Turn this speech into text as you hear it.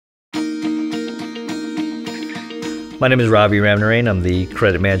My name is Rovi Ramnarain. I'm the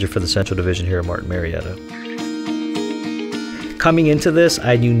credit manager for the Central Division here at Martin Marietta. Coming into this,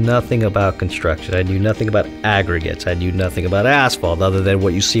 I knew nothing about construction. I knew nothing about aggregates. I knew nothing about asphalt other than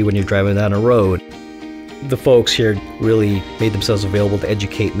what you see when you're driving down a road. The folks here really made themselves available to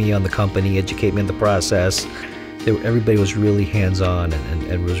educate me on the company, educate me on the process. Everybody was really hands-on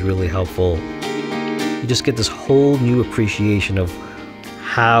and was really helpful. You just get this whole new appreciation of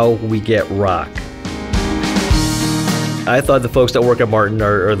how we get rock. I thought the folks that work at Martin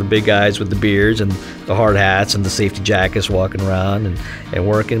are the big guys with the beards and the hard hats and the safety jackets walking around and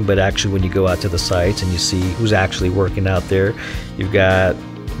working, but actually when you go out to the sites and you see who's actually working out there, you've got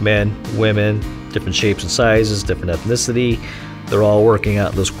men, women, different shapes and sizes, different ethnicity. They're all working out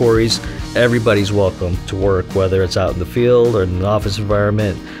in those quarries. Everybody's welcome to work, whether it's out in the field or in an office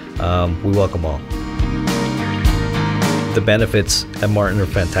environment. We welcome all. The benefits at Martin are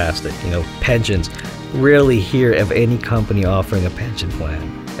fantastic. You know, pensions. Rarely hear of any company offering a pension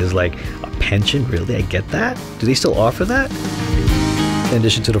plan. It's like, a pension? Really? I get that? Do they still offer that? In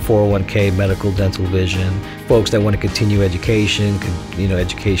addition to the 401k, medical, dental, vision, folks that want to continue education,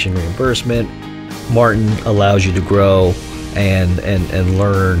 education reimbursement, Martin allows you to grow and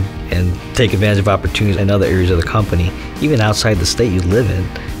learn and take advantage of opportunities in other areas of the company, even outside the state you live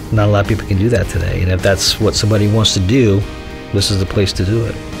in. Not a lot of people can do that today. And if that's what somebody wants to do, this is the place to do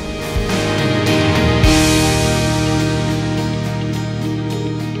it.